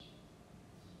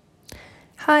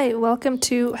Hi, welcome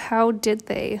to How Did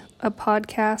They, a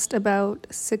podcast about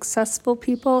successful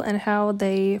people and how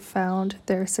they found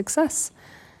their success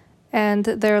and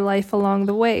their life along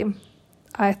the way.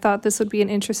 I thought this would be an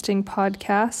interesting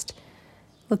podcast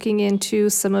looking into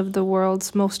some of the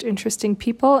world's most interesting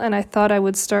people, and I thought I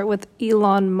would start with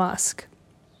Elon Musk.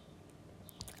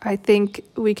 I think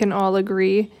we can all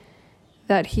agree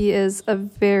that he is a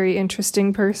very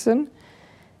interesting person.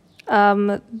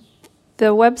 The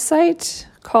website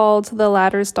called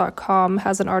theladders.com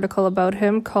has an article about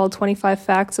him called 25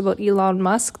 Facts About Elon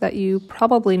Musk That You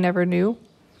Probably Never Knew.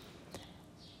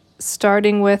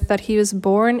 Starting with that he was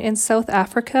born in South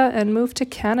Africa and moved to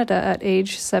Canada at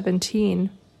age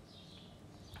 17.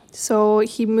 So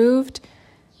he moved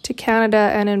to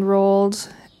Canada and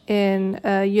enrolled in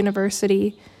a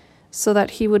university so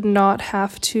that he would not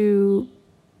have to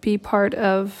be part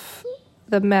of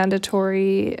the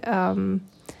mandatory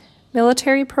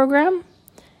military program.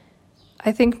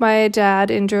 I think my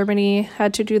dad in Germany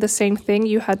had to do the same thing.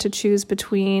 You had to choose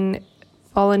between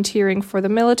volunteering for the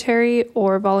military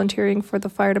or volunteering for the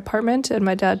fire department, and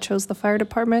my dad chose the fire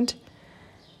department.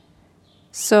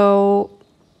 So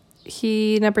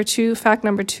fact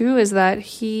number two is that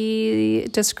he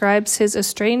describes his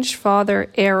estranged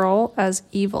father, Errol, as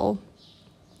evil.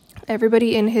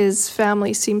 Everybody in his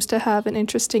family seems to have an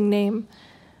interesting name,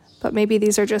 but maybe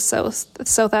these are just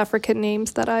South African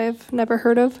names that I've never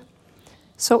heard of.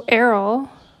 So Errol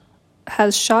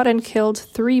has shot and killed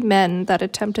 3 men that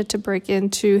attempted to break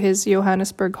into his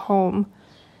Johannesburg home.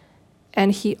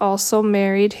 And he also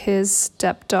married his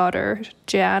stepdaughter,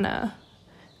 Jana,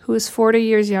 who is 40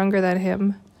 years younger than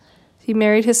him. He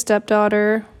married his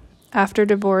stepdaughter after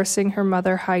divorcing her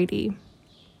mother, Heidi.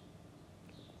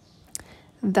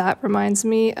 That reminds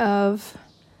me of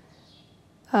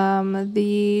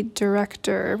the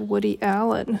director, Woody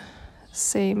Allen.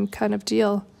 Same kind of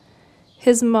deal.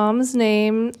 His mom's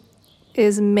name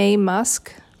is Mae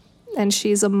Musk, and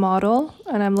she's a model,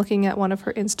 and I'm looking at one of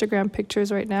her Instagram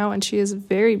pictures right now, and she is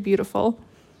very beautiful.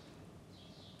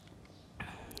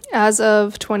 As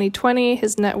of 2020,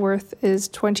 his net worth is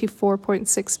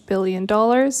 $24.6 billion,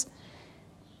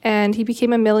 and he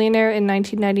became a millionaire in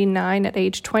 1999 at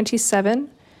age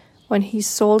 27 when he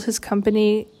sold his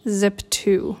company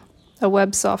Zip2, a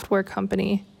web software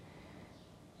company.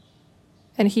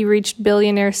 And he reached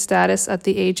billionaire status at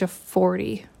the age of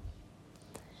 40.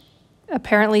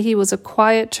 Apparently, he was a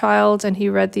quiet child and he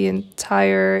read the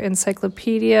entire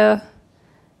encyclopedia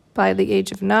by the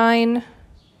age of 9.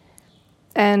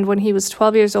 And when he was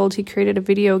 12 years old, he created a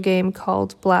video game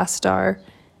called Blastar,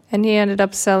 and he ended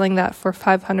up selling that for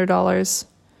 $500.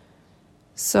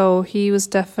 So he was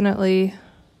definitely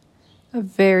a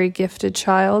very gifted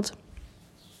child.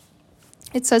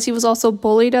 It says he was also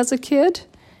bullied as a kid,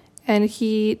 and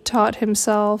he taught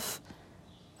himself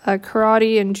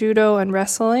karate and judo and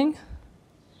wrestling.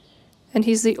 And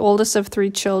he's the oldest of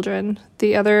 3 children.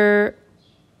 The other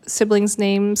siblings'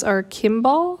 names are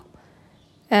Kimball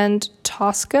and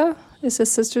Tosca is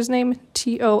his sister's name,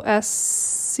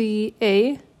 Tosca.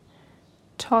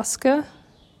 Tosca.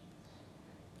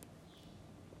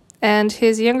 And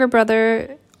his younger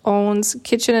brother owns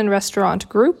Kitchen and Restaurant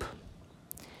Group,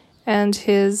 and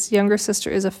his younger sister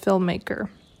is a filmmaker.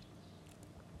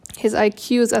 His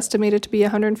IQ is estimated to be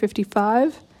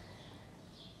 155,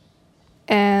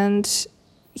 and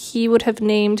he would have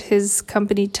named his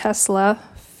company Tesla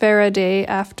Faraday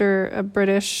after a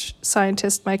British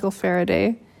scientist, Michael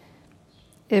Faraday,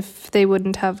 if they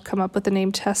wouldn't have come up with the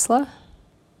name Tesla.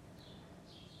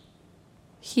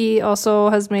 He also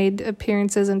has made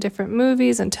appearances in different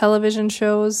movies and television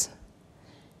shows,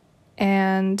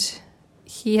 and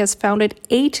he has founded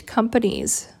 8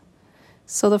 companies.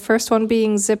 So the first one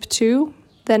being Zip2,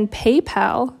 then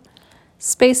PayPal,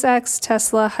 SpaceX,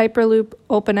 Tesla, Hyperloop,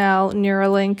 OpenAI,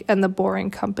 Neuralink, and The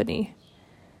Boring Company.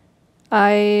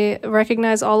 I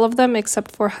recognize all of them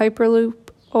except for Hyperloop,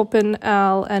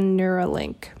 OpenAI, and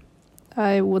Neuralink.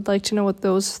 I would like to know what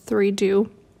those 3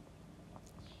 do.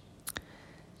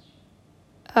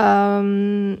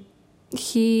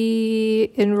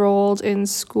 He enrolled in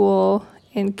school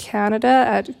in Canada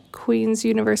at Queen's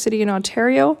University in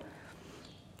Ontario.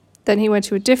 Then he went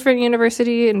to a different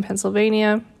university in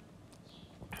Pennsylvania.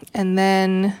 And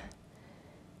then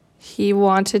he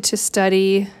wanted to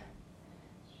study,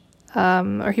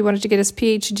 he wanted to get his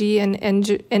PhD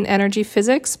in energy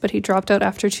physics, but he dropped out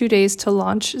after 2 days to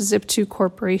launch Zip2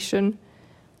 Corporation.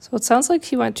 So it sounds like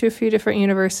he went to a few different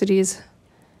universities.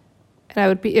 And I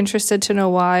would be interested to know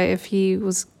why, if he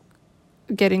was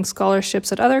getting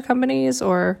scholarships at other companies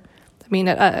or,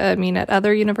 at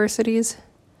other universities,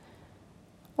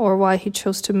 or why he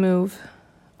chose to move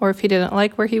or if he didn't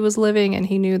like where he was living and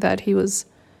he knew that he was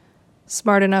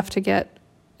smart enough to get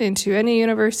into any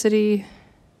university.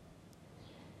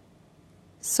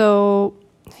 So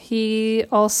he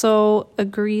also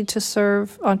agreed to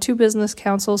serve on 2 business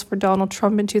councils for Donald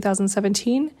Trump in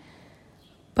 2017,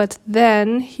 but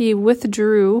then he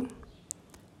withdrew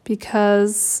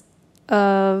because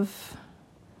of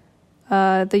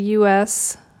the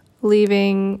U.S.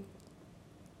 leaving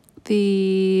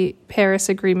the Paris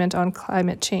Agreement on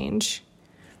climate change.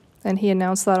 And he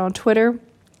announced that on Twitter.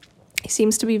 He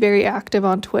seems to be very active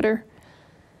on Twitter.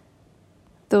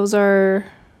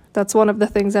 That's one of the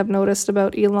things I've noticed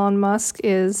about Elon Musk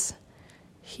is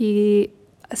he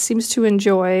seems to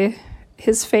enjoy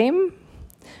his fame,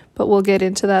 but we'll get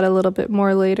into that a little bit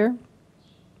more later.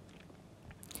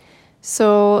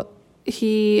 So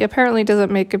he apparently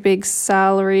doesn't make a big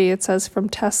salary, it says, from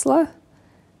Tesla.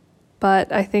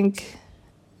 But I think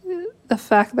the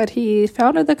fact that he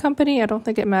founded the company, I don't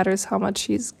think it matters how much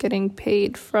he's getting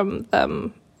paid from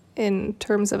them in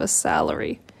terms of a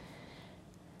salary.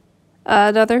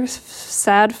 Another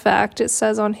sad fact it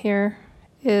says on here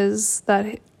is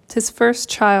that his first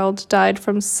child died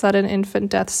from sudden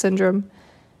infant death syndrome.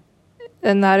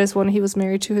 And that is when he was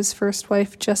married to his first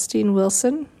wife, Justine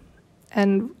Wilson.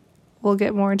 And we'll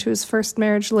get more into his first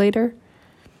marriage later.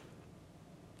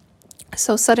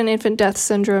 So sudden infant death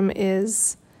syndrome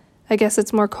is, I guess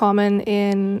it's more common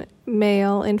in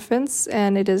male infants,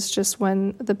 and it is just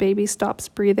when the baby stops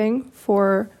breathing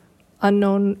for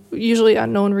usually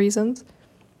unknown reasons.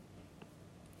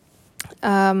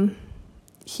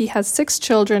 He has 6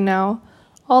 children now,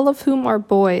 all of whom are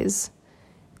boys.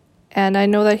 And I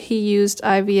know that he used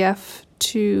IVF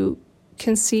to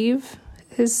conceive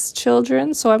his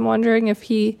children, so I'm wondering if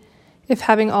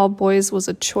having all boys was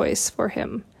a choice for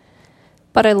him.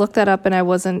 But I looked that up and I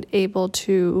wasn't able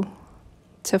to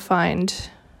find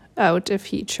out if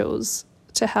he chose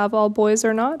to have all boys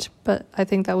or not, but I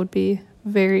think that would be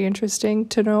very interesting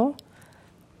to know.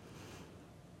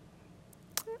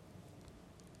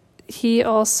 He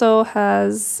also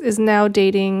is now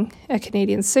dating a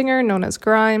Canadian singer known as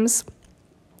Grimes,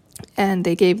 and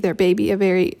they gave their baby a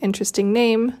very interesting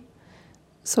name.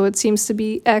 So it seems to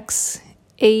be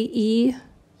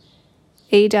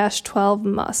XAE-A-12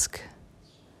 Musk.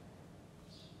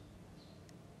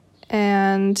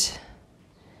 And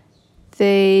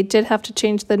they did have to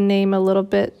change the name a little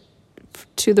bit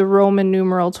to the Roman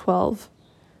numeral 12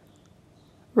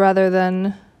 rather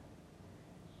than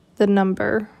the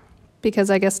number, because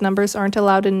I guess numbers aren't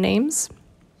allowed in names,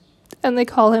 and they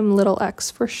call him Little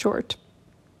X for short.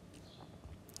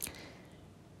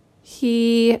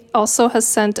 He also has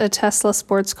sent a Tesla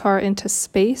sports car into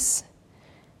space,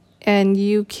 and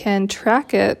you can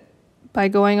track it by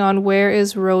going on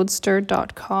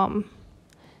whereisroadster.com,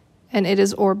 and it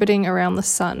is orbiting around the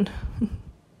sun.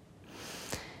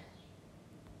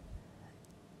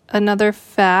 Another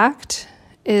fact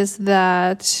is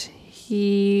that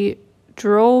he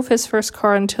drove his first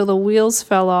car until the wheels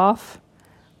fell off,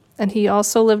 and he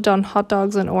also lived on hot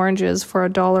dogs and oranges for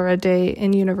 $1 a day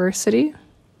in university.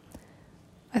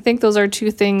 I think those are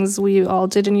 2 things we all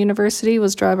did in university,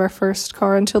 was drive our first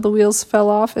car until the wheels fell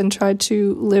off and try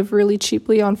to live really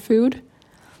cheaply on food,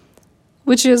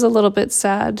 which is a little bit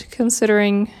sad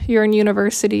considering you're in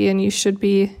university and you should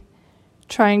be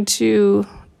trying to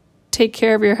take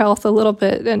care of your health a little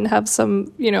bit and have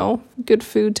some, good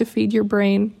food to feed your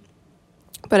brain.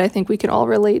 But I think we can all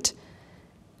relate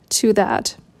to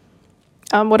that.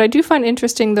 What I do find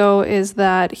interesting, though, is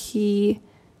that he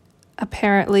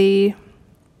apparently,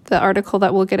 the article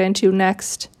that we'll get into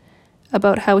next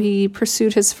about how he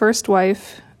pursued his first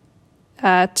wife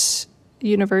at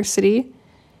university,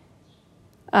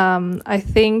 I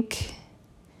think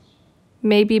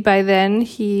maybe by then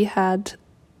he had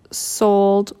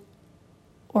sold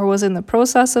or was in the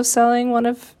process of selling one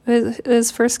of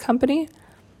his first company.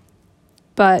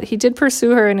 But he did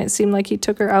pursue her, and it seemed like he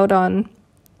took her out on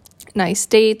nice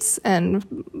dates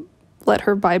and let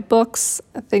her buy books,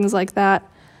 things like that.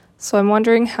 So I'm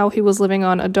wondering how he was living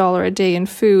on $1 a day in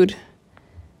food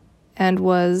and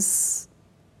was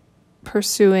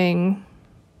pursuing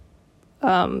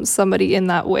somebody in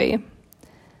that way.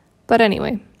 But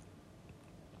anyway,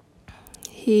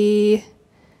 he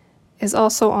is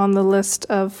also on the list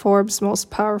of Forbes'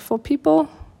 most powerful people.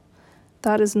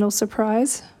 That is no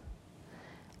surprise.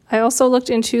 I also looked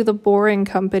into the Boring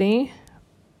Company,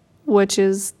 which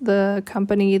is the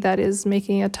company that is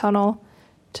making a tunnel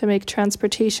to make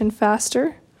transportation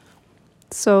faster.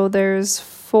 So there's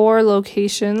 4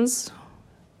 locations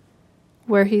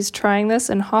where he's trying this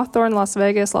in Hawthorne, Las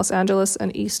Vegas, Los Angeles,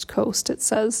 and East Coast, it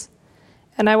says.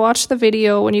 And I watched the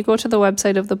video. When you go to the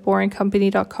website of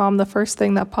theboringcompany.com, the first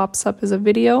thing that pops up is a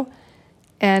video,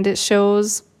 and it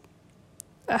shows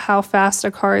how fast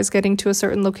a car is getting to a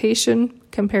certain location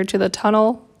compared to the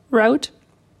tunnel route.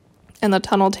 And the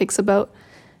tunnel takes about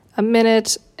a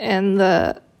minute, and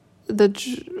the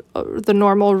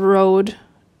normal road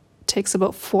takes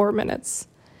about 4 minutes.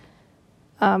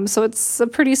 So it's a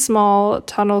pretty small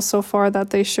tunnel so far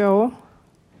that they show,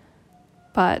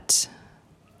 but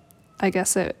I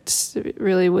guess it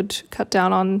really would cut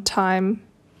down on time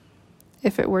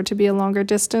if it were to be a longer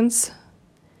distance.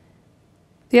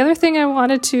 The other thing I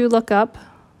wanted to look up,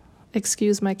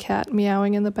 excuse my cat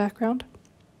meowing in the background.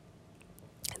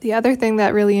 The other thing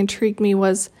that really intrigued me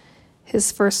was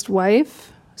his first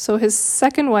wife. So his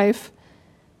second wife,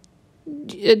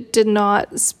 it did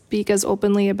not speak as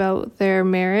openly about their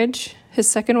marriage. His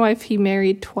second wife, he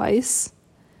married twice.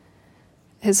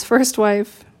 His first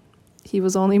wife, he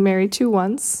was only married to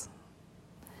once.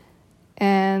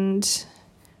 And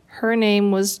her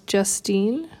name was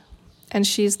Justine, and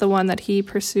she's the one that he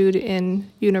pursued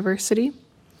in university.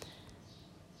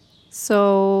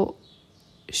 So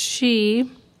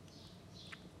she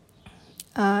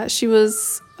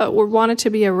was wanted to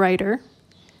be a writer.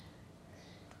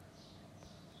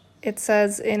 It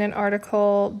says in an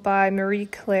article by Marie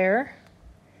Claire.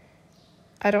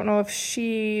 I don't know if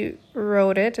she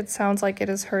wrote it. It sounds like it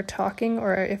is her talking,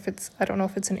 or I don't know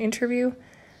if it's an interview,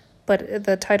 but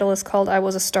the title is called "I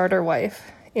Was a Starter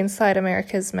Wife: Inside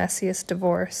America's Messiest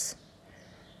Divorce."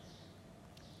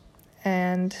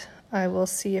 And I will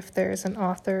see if there's an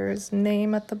author's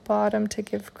name at the bottom to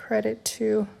give credit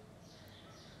to.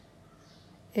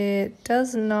 It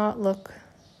does not look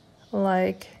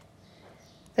like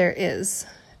there is.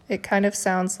 It kind of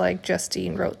sounds like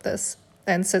Justine wrote this.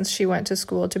 And since she went to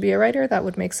school to be a writer, that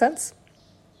would make sense.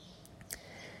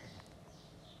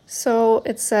 So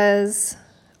it says,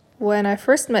 when I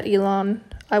first met Elon,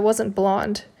 I wasn't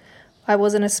blonde. I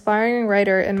was an aspiring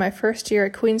writer in my first year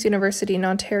at Queen's University in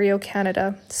Ontario,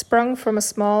 Canada, sprung from a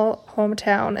small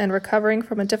hometown and recovering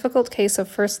from a difficult case of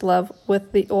first love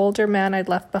with the older man I'd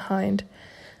left behind.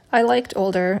 I liked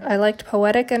older. I liked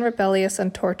poetic and rebellious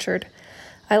and tortured.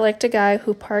 I liked a guy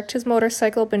who parked his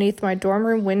motorcycle beneath my dorm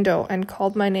room window and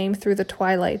called my name through the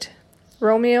twilight.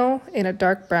 Romeo in a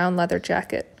dark brown leather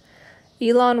jacket.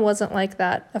 Elon wasn't like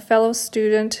that. A fellow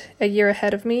student a year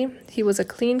ahead of me, he was a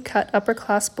clean-cut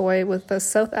upper-class boy with a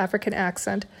South African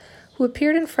accent who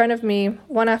appeared in front of me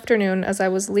one afternoon as I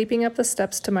was leaping up the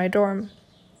steps to my dorm.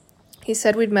 He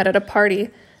said we'd met at a party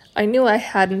I knew I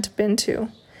hadn't been to.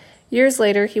 Years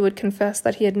later, he would confess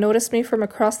that he had noticed me from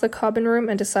across the common room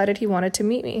and decided he wanted to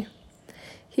meet me.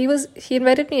 He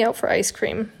invited me out for ice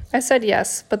cream. I said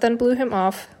yes, but then blew him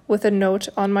off with a note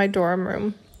on my dorm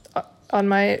room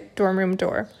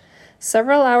door.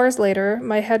 Several hours later,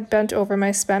 my head bent over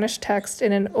my Spanish text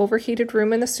in an overheated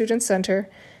room in the student center.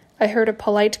 I heard a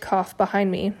polite cough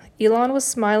behind me. Elon was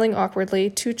smiling awkwardly,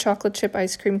 2 chocolate chip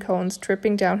ice cream cones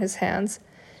dripping down his hands.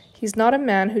 He's not a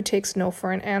man who takes no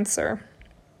for an answer.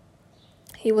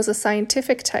 He was a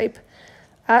scientific type,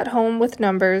 at home with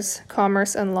numbers,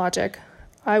 commerce, and logic.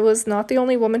 I was not the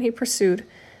only woman he pursued,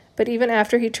 but even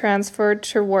after he transferred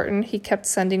to Wharton, he kept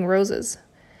sending roses.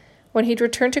 When he'd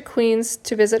returned to Queens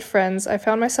to visit friends, I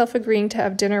found myself agreeing to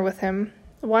have dinner with him.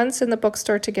 Once in the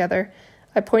bookstore together,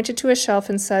 I pointed to a shelf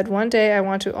and said, one day I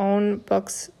want to own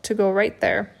books to go right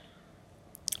there.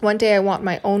 One day I want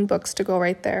my own books to go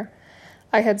right there.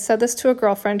 I had said this to a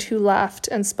girlfriend who laughed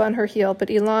and spun her heel, but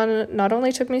Elon not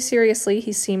only took me seriously,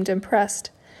 he seemed impressed.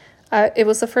 It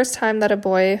was the first time that a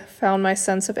boy found my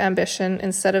sense of ambition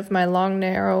instead of my long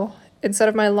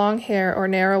hair or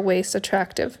narrow waist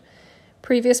attractive.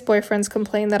 Previous boyfriends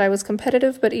complained that I was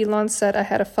competitive, but Elon said I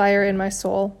had a fire in my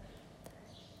soul.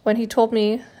 When he told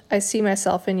me, I see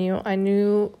myself in you, I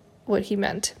knew what he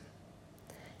meant.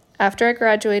 After I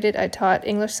graduated, I taught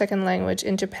English second language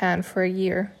in Japan for a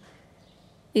year.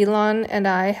 Elon and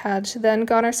I had then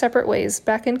gone our separate ways.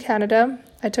 Back in Canada,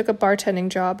 I took a bartending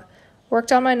job, worked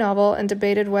on my novel, and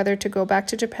debated whether to go back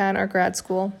to Japan or grad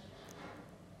school.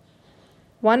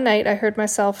 One night, I heard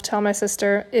myself tell my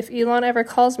sister, if Elon ever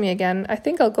calls me again, I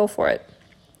think I'll go for it.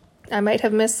 I might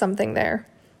have missed something there.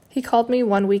 He called me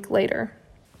 1 week later.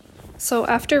 So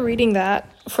after reading that,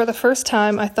 for the first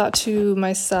time, I thought to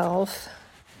myself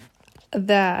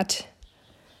that,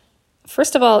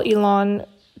 first of all, Elon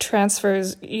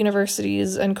transfers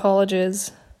universities and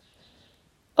colleges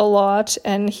a lot,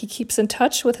 and he keeps in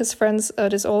touch with his friends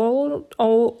at his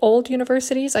old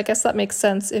universities. I guess that makes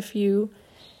sense if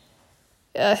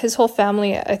his whole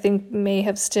family, I think, may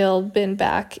have still been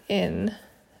back in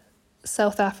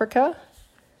South Africa.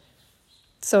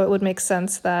 So it would make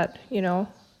sense that,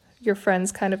 your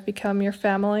friends kind of become your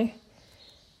family.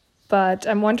 But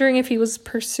I'm wondering if he was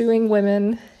pursuing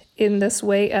women in this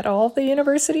way at all the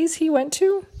universities he went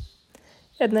to,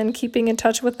 and then keeping in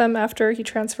touch with them after he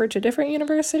transferred to different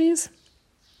universities.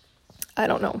 I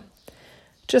don't know.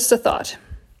 Just a thought.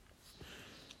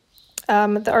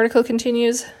 The article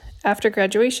continues. After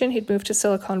graduation, he'd moved to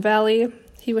Silicon Valley.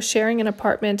 He was sharing an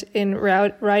apartment in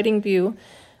Riding View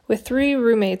with 3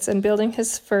 roommates and building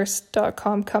his first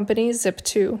 .com company,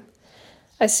 Zip2.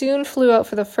 I soon flew out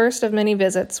for the first of many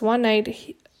visits. One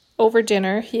night, over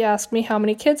dinner, he asked me how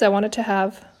many kids I wanted to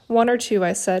have. 1 or 2,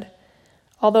 I said.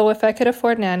 Although if I could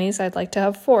afford nannies, I'd like to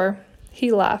have 4.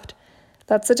 He laughed.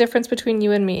 That's the difference between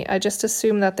you and me. I just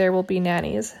assume that there will be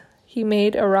nannies. He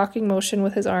made a rocking motion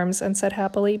with his arms and said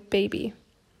happily, baby.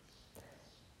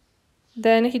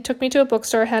 Then he took me to a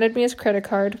bookstore, handed me his credit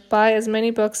card. Buy as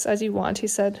many books as you want, he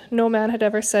said. No man had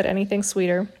ever said anything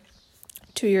sweeter.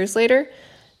 2 years later,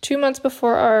 2 months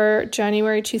before our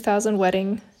January 2000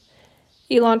 wedding,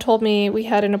 Elon told me we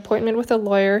had an appointment with a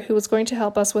lawyer who was going to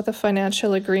help us with a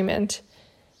financial agreement.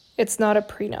 It's not a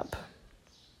prenup.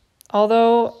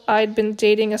 Although I'd been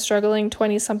dating a struggling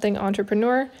 20-something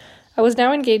entrepreneur, I was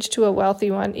now engaged to a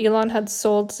wealthy one. Elon had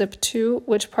sold Zip2,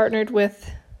 which partnered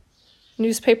with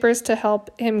newspapers to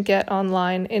help him get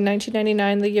online in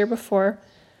 1999, the year before,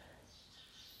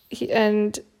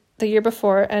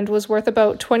 and was worth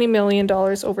about $20 million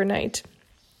overnight.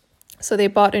 So they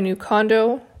bought a new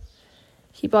condo.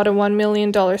 He bought a $1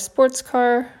 million sports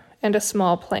car and a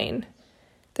small plane.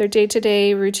 Their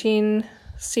day-to-day routine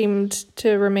seemed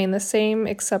to remain the same,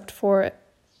 except for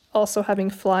also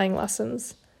having flying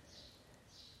lessons.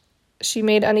 She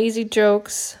made uneasy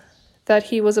jokes that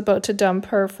he was about to dump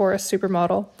her for a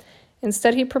supermodel.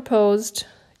 Instead, he proposed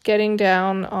getting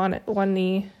down on one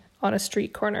knee on a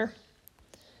street corner.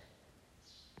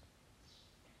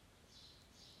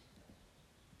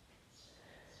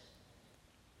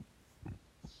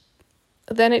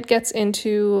 Then it gets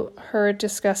into her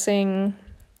discussing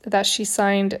that she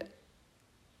signed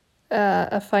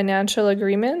a financial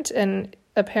agreement, and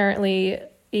apparently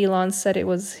Elon said it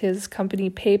was his company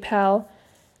PayPal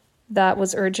that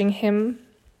was urging him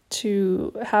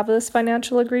to have this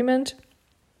financial agreement.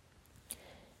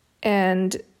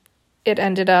 And it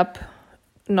ended up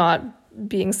not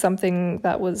being something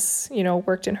that was,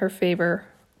 worked in her favor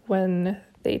when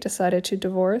they decided to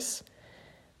divorce,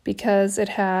 because it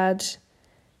had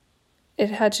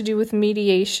to do with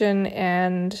mediation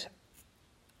and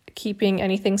keeping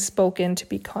anything spoken to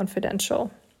be confidential.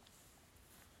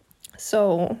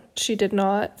 So she did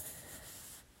not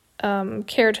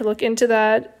care to look into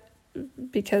that,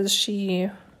 because she,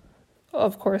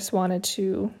 of course, wanted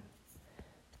to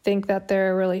think that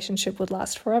their relationship would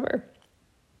last forever.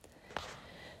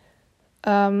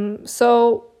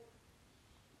 So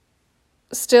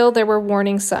still there were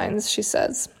warning signs, she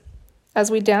says. As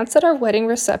we danced at our wedding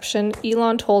reception,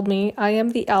 Elon told me I am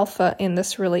the alpha in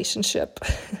this relationship.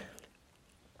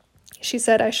 She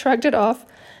said I shrugged it off,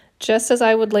 just as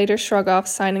I would later shrug off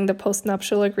signing the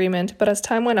postnuptial agreement, but as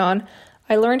time went on,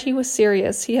 I learned he was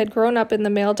serious. He had grown up in the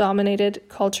male-dominated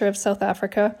culture of South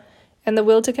Africa, and the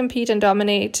will to compete and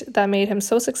dominate that made him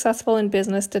so successful in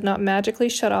business did not magically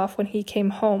shut off when he came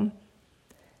home.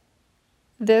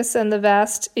 This and the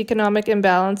vast economic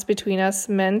imbalance between us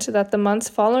meant that the months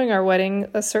following our wedding,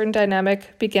 a certain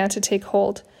dynamic began to take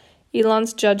hold.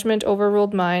 Elon's judgment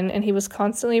overruled mine, and he was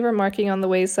constantly remarking on the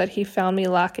ways that he found me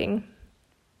lacking.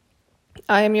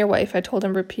 I am your wife, I told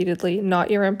him repeatedly,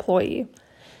 not your employee.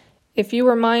 If you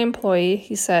were my employee,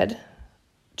 he said,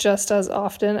 just as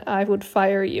often I would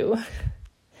fire you.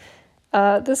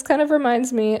 This kind of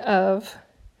reminds me of,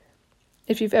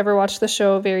 if you've ever watched the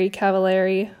show Very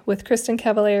Cavallari with Kristen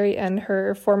Cavallari and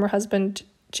her former husband,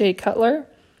 Jay Cutler,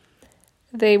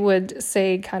 they would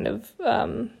say kind of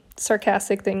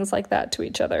sarcastic things like that to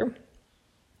each other.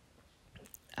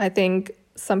 I think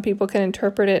some people can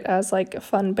interpret it as like a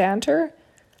fun banter,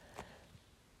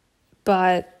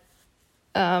 but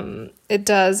it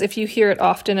does, if you hear it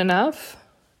often enough,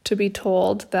 to be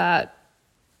told that,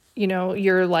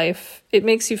 your life, it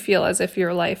makes you feel as if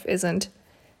your life isn't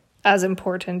as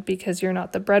important because you're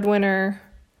not the breadwinner.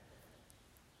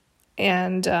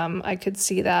 And I could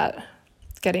see that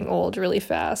getting old really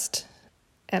fast.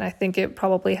 And I think it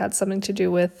probably had something to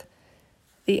do with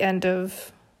the end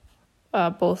of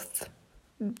both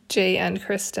Jay and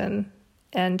Kristen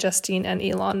and Justine and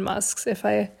Elon Musk's, if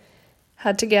I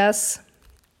had to guess.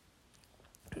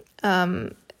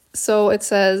 So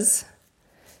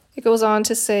it goes on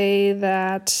to say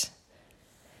that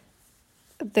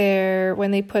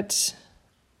when they put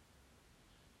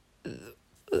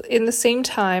in the same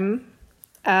time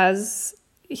as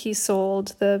he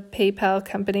sold the PayPal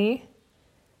company,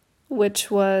 which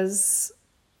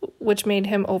made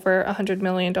him over $100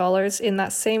 million, in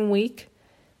that same week,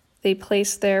 they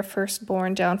placed their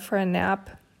firstborn down for a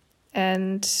nap,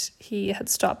 and he had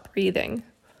stopped breathing.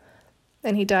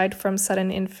 And he died from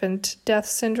sudden infant death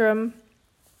syndrome.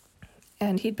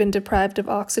 And he'd been deprived of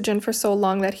oxygen for so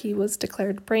long that he was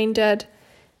declared brain dead.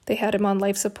 They had him on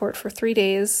life support for 3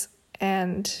 days,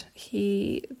 and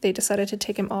they decided to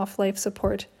take him off life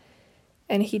support,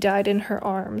 and he died in her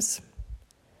arms.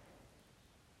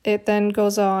 It then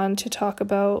goes on to talk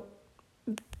about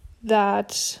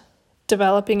that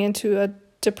developing into a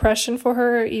depression for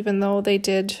her, even though they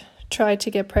did try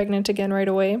to get pregnant again right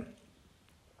away.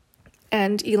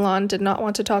 And Elon did not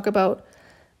want to talk about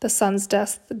the son's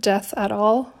death at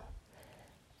all.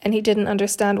 And he didn't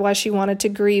understand why she wanted to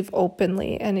grieve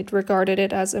openly, and it regarded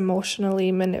it as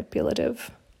emotionally manipulative.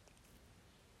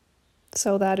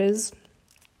 So that is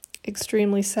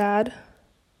extremely sad.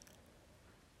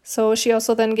 So she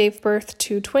also then gave birth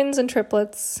to twins and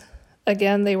triplets.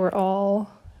 Again, they were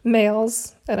all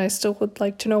males, and I still would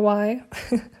like to know why.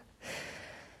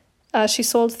 She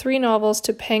sold 3 novels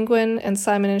to Penguin and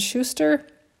Simon & Schuster,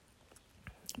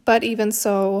 but even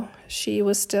so, she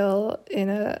was still in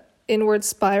an inward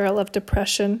spiral of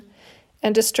depression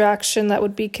and distraction that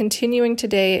would be continuing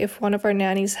today if one of our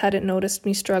nannies hadn't noticed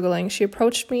me struggling. She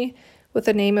approached me with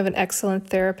the name of an excellent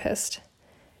therapist.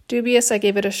 Dubious, I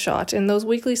gave it a shot. In those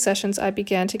weekly sessions, I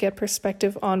began to get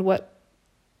perspective on what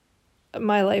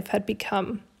my life had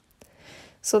become.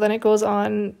 So then it goes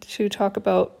on to talk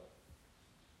about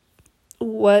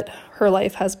what her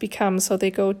life has become. So they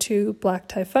go to black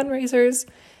tie fundraisers.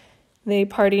 They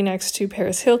party next to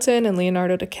Paris Hilton and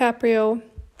Leonardo DiCaprio.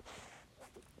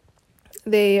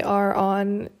 They are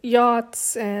on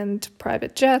yachts and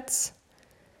private jets.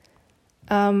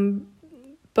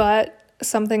 But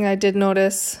something I did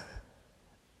notice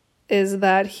is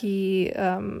that he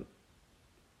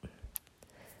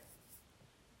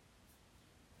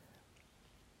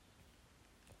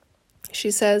she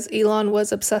says, Elon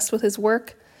was obsessed with his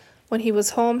work. When he was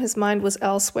home, his mind was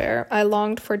elsewhere. I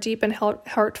longed for deep and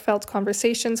heartfelt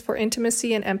conversations, for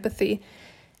intimacy and empathy.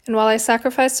 And while I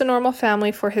sacrificed a normal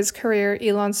family for his career,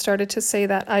 Elon started to say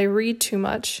that I read too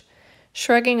much,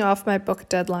 shrugging off my book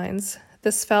deadlines.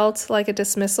 This felt like a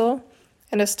dismissal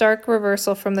and a stark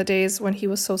reversal from the days when he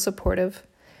was so supportive.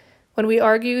 When we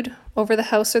argued over the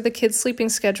house or the kids' sleeping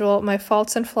schedule, my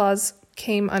faults and flaws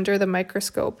came under the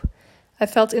microscope. I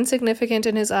felt insignificant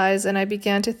in his eyes, and I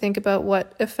began to think about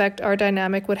what effect our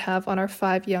dynamic would have on our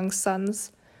 5 young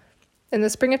sons. In the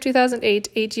spring of 2008,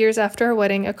 8 years after our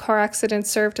wedding, a car accident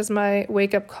served as my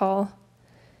wake-up call.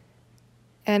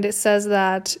 And it says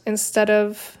that it says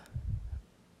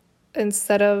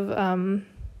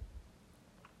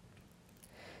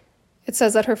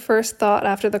that her first thought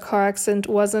after the car accident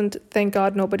wasn't, thank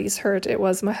God nobody's hurt. It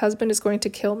was, my husband is going to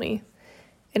kill me.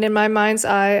 And in my mind's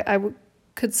eye, I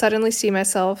could suddenly see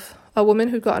myself, a woman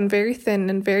who'd gotten very thin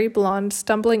and very blonde,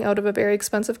 stumbling out of a very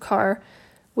expensive car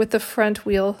with the front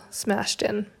wheel smashed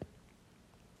in.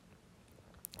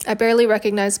 I barely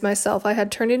recognized myself. I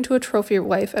had turned into a trophy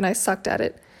wife, and I sucked at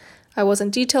it. I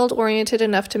wasn't detailed-oriented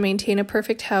enough to maintain a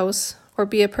perfect house or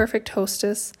be a perfect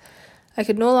hostess. I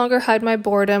could no longer hide my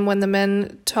boredom when the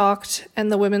men talked and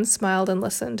the women smiled and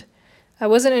listened. I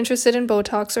wasn't interested in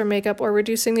Botox or makeup or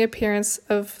reducing the appearance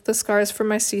of the scars from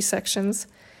my C-sections.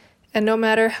 And no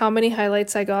matter how many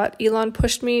highlights I got, Elon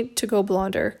pushed me to go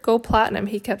blonder. Go platinum,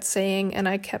 he kept saying, and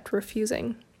I kept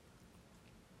refusing.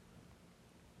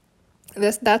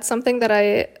 That's something that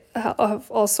I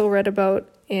have also read about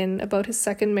his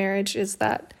second marriage, is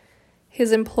that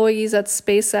his employees at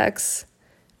SpaceX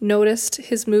noticed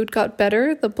his mood got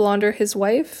better the blonder his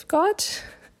wife got.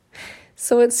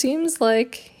 So it seems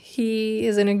like he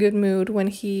is in a good mood when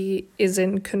he is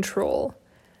in control.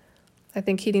 I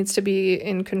think he needs to be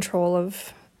in control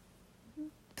of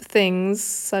things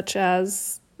such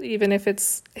as, even if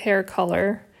it's hair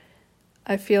color.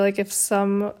 I feel like if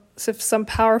some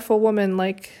powerful woman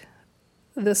like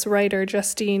this writer,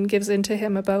 Justine, gives into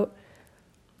him about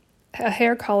a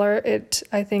hair color, it,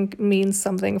 I think, means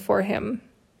something for him.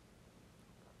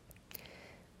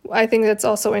 I think that's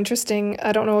also interesting.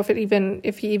 I don't know if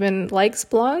he even likes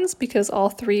blondes, because all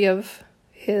 3 of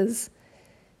his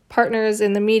partners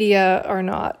in the media are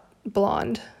not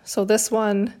blonde. So this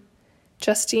one,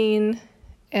 Justine,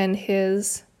 and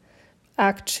his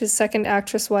second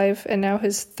actress wife, and now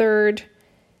his third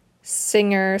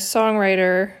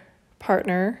singer-songwriter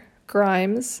partner,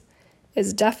 Grimes,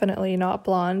 is definitely not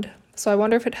blonde. So I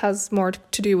wonder if it has more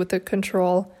to do with the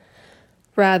control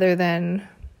rather than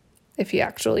if he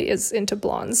actually is into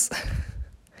blondes.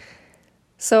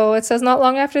 So it says, not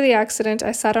long after the accident,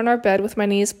 I sat on our bed with my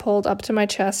knees pulled up to my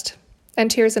chest and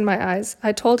tears in my eyes.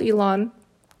 I told Elon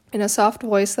in a soft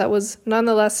voice that was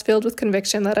nonetheless filled with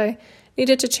conviction that I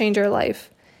needed to change our life.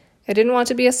 I didn't want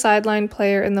to be a sideline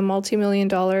player in the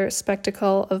multi-million-dollar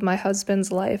spectacle of my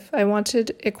husband's life. I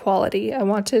wanted equality. I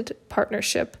wanted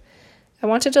partnership. I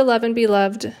wanted to love and be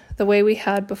loved the way we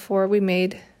had before he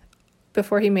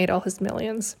made all his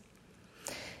millions.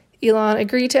 Elon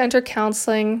agreed to enter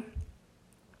counseling,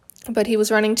 but he was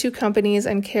running 2 companies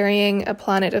and carrying a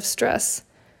planet of stress.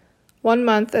 1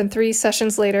 month and 3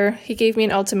 sessions later, he gave me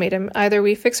an ultimatum. Either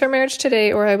we fix our marriage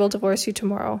today or I will divorce you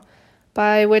tomorrow.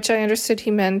 By which I understood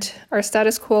he meant, our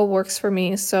status quo works for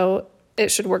me, so it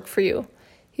should work for you.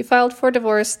 He filed for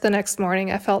divorce the next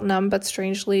morning. I felt numb but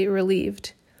strangely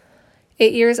relieved.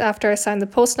 8 years after I signed the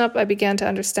postnup, I began to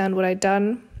understand what I'd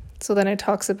done. So then it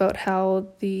talks about how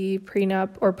the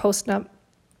prenup or postnup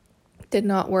did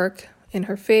not work in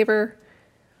her favor.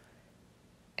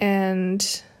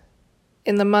 And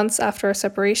in the months after our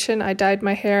separation, I dyed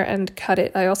my hair and cut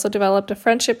it. I also developed a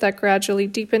friendship that gradually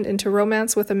deepened into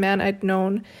romance with a man I'd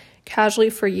known casually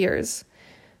for years.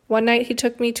 One night, he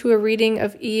took me to a reading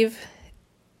of Eve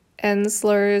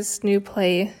Ensler's new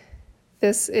play,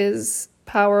 This is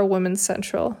Power Women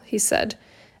Central, he said,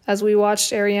 as we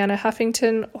watched Arianna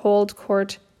Huffington hold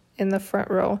court in the front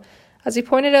row. As he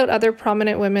pointed out other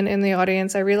prominent women in the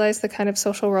audience, I realized the kind of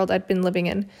social world I'd been living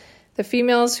in. The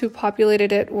females who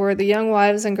populated it were the young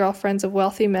wives and girlfriends of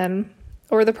wealthy men,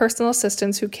 or the personal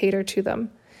assistants who cater to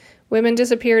them. Women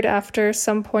disappeared after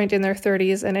some point in their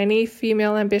 30s, and any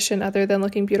female ambition other than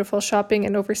looking beautiful, shopping,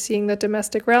 and overseeing the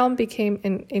domestic realm became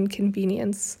an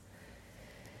inconvenience.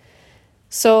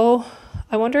 So,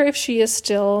 I wonder if she is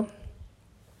still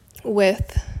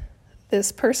with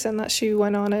this person that she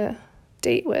went on a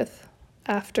date with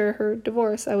after her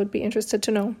divorce. I would be interested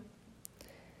to know.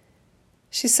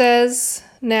 She says,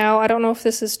 now, I don't know if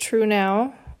this is true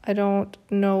now. I don't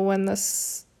know when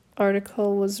this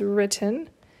article was written,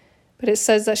 but it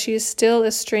says that she is still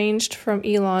estranged from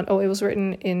Elon. Oh, it was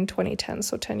written in 2010,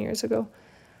 so 10 years ago.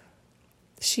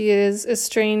 She is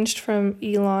estranged from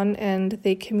Elon, and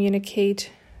they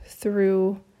communicate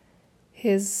through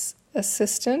his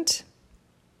assistant.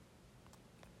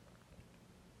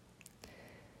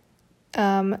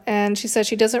 And she said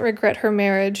she doesn't regret her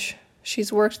marriage.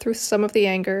 She's worked through some of the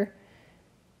anger,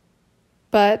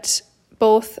 but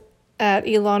both at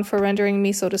Elon for rendering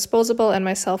me so disposable and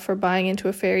myself for buying into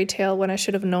a fairy tale when I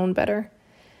should have known better.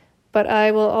 But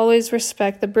I will always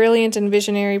respect the brilliant and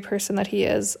visionary person that he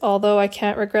is. Although I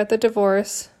can't regret the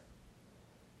divorce,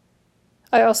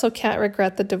 I also can't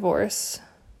regret the divorce.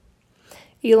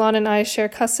 Elon and I share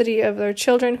custody of their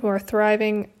children who are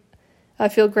thriving. I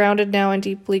feel grounded now and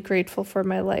deeply grateful for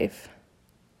my life.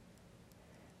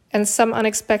 And some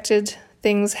unexpected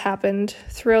things happened.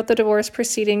 Throughout the divorce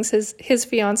proceedings, his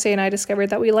fiancée and I discovered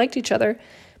that we liked each other.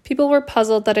 People were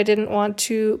puzzled that I didn't want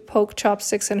to poke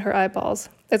chopsticks in her eyeballs.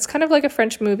 It's kind of like a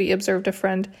French movie, observed a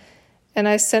friend, and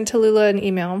I sent Tallulah an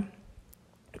email.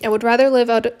 I would rather live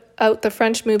out the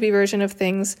French movie version of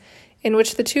things, in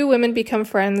which the 2 women become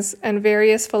friends and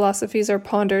various philosophies are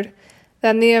pondered,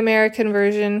 than the American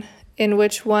version, in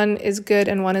which one is good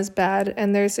and one is bad,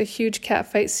 and there's a huge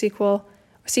catfight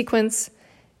sequence,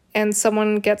 and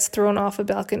someone gets thrown off a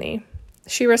balcony.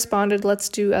 She responded, let's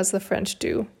do as the French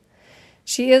do.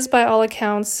 She is, by all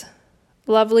accounts,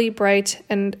 lovely, bright,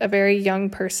 and a very young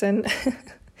person,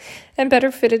 and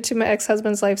better fitted to my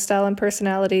ex-husband's lifestyle and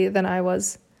personality than I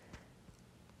was.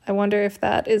 I wonder if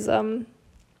that is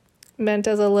meant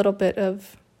as a little bit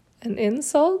of an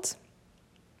insult.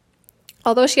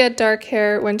 Although she had dark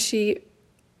hair when she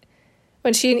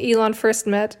and Elon first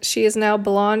met, she is now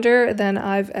blonder than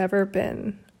I've ever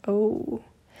been. Oh,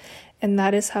 and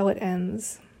that is how it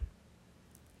ends.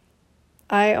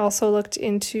 I also looked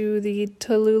into the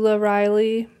Tallulah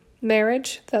Riley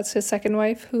marriage. That's his second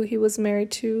wife, who he was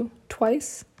married to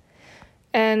twice.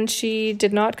 And she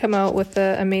did not come out with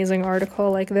an amazing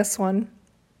article like this one.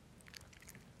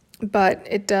 But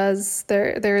it does,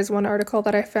 there is one article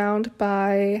that I found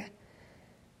by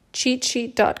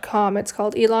cheatsheet.com. It's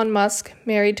called Elon Musk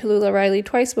Married Tallulah Riley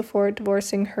Twice Before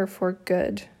Divorcing Her for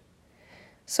Good.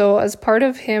 So as part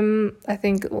of him, I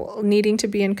think, needing to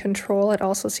be in control, it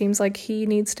also seems like he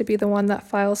needs to be the one that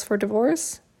files for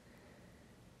divorce.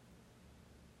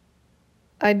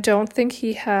 I don't think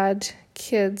he had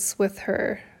kids with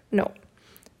her. No,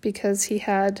 because he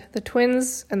had the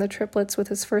twins and the triplets with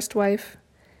his first wife.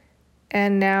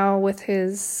 And now with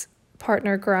his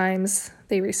partner Grimes,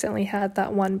 they recently had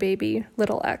that one baby,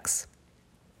 little X.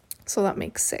 So that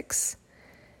makes 6.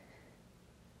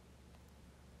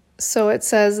 So it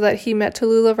says that he met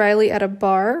Tallulah Riley at a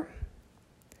bar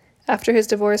after his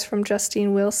divorce from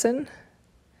Justine Wilson.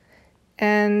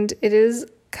 And it is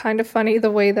kind of funny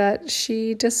the way that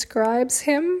she describes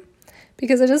him,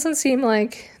 because it doesn't seem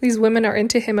like these women are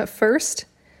into him at first.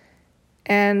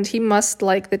 And he must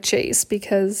like the chase,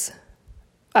 because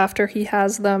after he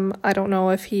has them, I don't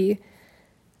know if he,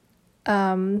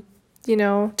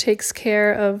 takes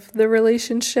care of the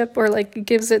relationship or like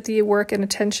gives it the work and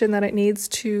attention that it needs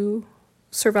to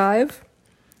survive.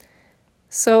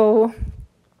 So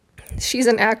she's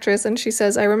an actress, and she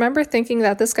says, I remember thinking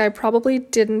that this guy probably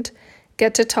didn't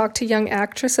get to talk to young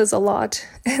actresses a lot,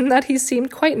 and that he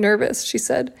seemed quite nervous, she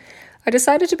said. I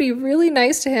decided to be really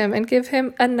nice to him and give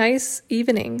him a nice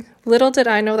evening. Little did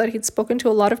I know that he'd spoken to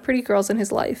a lot of pretty girls in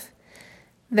his life.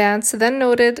 Vance then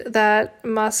noted that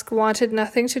Musk wanted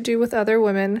nothing to do with other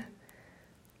women.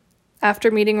 After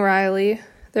meeting Riley,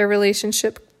 their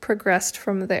relationship progressed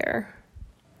from there.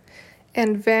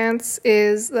 And that's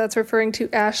referring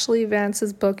to Ashley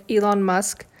Vance's book, Elon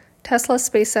Musk, Tesla,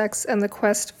 SpaceX, and the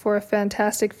Quest for a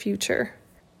Fantastic Future.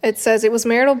 It says it was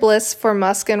marital bliss for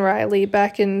Musk and Riley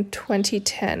back in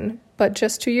 2010, but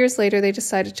just 2 years later they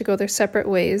decided to go their separate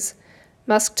ways.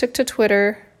 Musk took to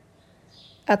Twitter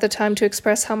at the time to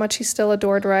express how much he still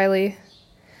adored Riley.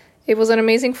 It was an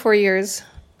amazing 4 years.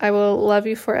 I will love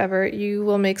you forever. You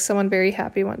will make someone very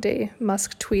happy one day,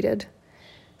 Musk tweeted.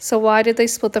 So why did they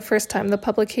split the first time? The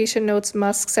publication notes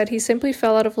Musk said he simply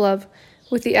fell out of love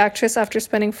with the actress after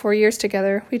spending 4 years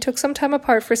together. We took some time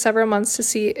apart for several months to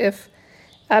see if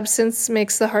absence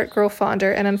makes the heart grow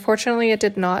fonder, and unfortunately it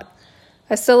did not.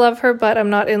 I still love her, but I'm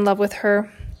not in love with her,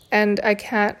 and I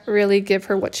can't really give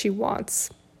her what she wants.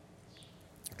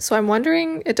 So I'm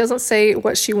wondering, it doesn't say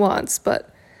what she wants,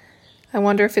 but I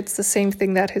wonder if it's the same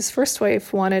thing that his first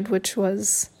wife wanted, which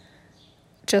was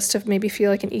just to maybe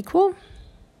feel like an equal.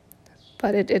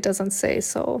 But it doesn't say,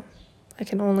 so I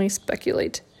can only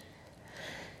speculate.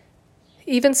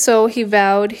 Even so, he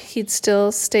vowed he'd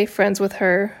still stay friends with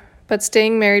her, but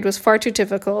staying married was far too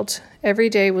difficult. Every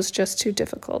day was just too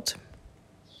difficult.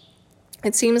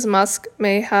 It seems Musk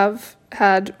may have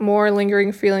had more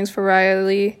lingering feelings for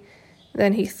Riley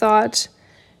than he thought.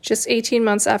 Just 18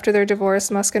 months after their divorce,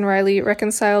 Musk and Riley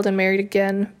reconciled and married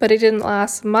again, but it didn't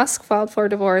last. Musk filed for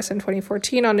divorce in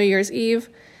 2014 on New Year's Eve,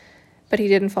 but he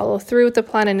didn't follow through with the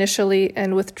plan initially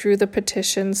and withdrew the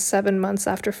petition 7 months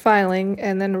after filing,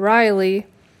 and then Riley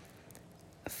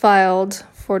filed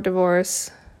for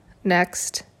divorce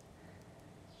next,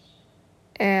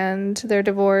 and their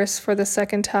divorce for the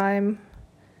second time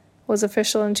was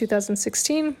official in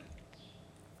 2016.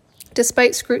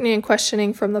 Despite scrutiny and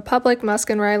questioning from the public, Musk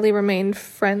and Riley remained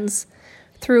friends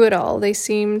through it all. They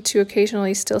seemed to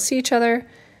occasionally still see each other,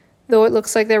 though it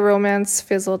looks like their romance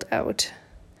fizzled out.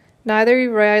 Neither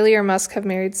Riley or Musk have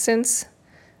married since,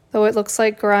 though it looks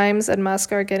like Grimes and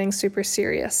Musk are getting super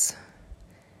serious.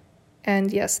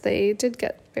 And yes, they did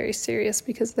get very serious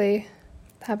because they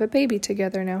have a baby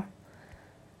together now.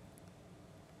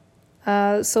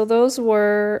 So those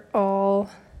were all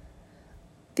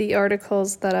the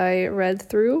articles that I read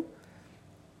through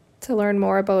to learn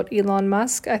more about Elon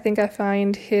Musk. I think I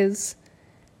find his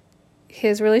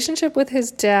relationship with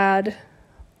his dad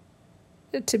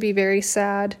to be very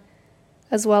sad,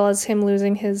 as well as him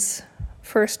losing his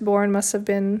firstborn must have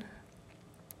been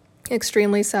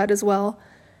extremely sad as well.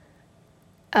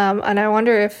 And I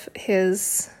wonder if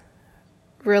his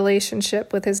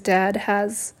relationship with his dad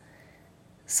has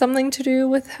something to do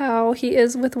with how he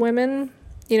is with women.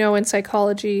 You know, in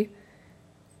psychology,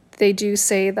 they do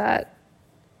say that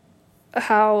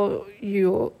how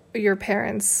your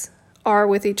parents are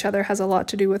with each other has a lot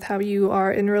to do with how you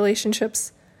are in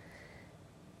relationships.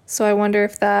 So I wonder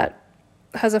if that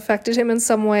has affected him in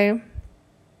some way.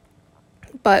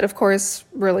 But of course,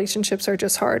 relationships are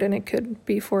just hard, and it could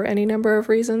be for any number of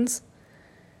reasons.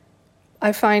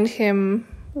 I find him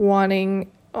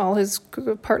wanting all his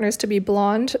partners to be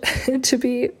blonde to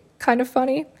be kind of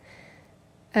funny,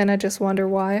 and I just wonder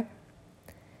why.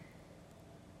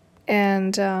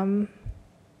 And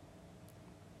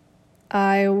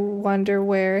I wonder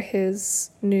where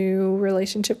his new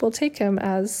relationship will take him,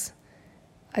 as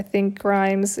I think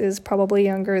Grimes is probably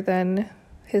younger than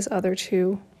his other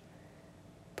two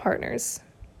partners.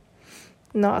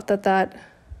 Not that that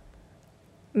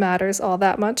matters all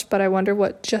that much, but I wonder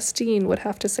what Justine would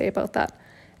have to say about that.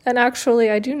 And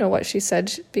actually, I do know what she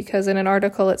said, because in an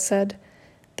article it said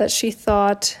that she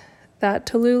thought that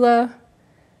Tallulah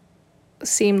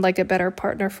seemed like a better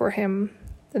partner for him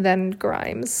than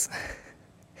Grimes.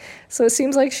 So it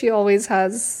seems like she always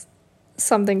has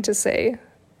something to say.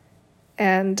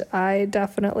 And I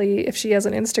definitely, if she has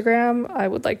an Instagram, I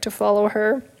would like to follow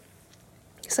her,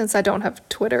 since I don't have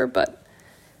Twitter. But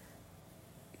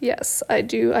yes, I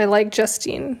do. I like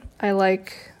Justine. I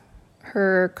like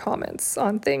her comments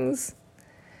on things.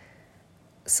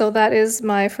 So that is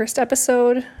my first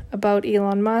episode about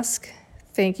Elon Musk.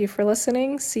 Thank you for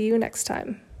listening. See you next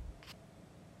time.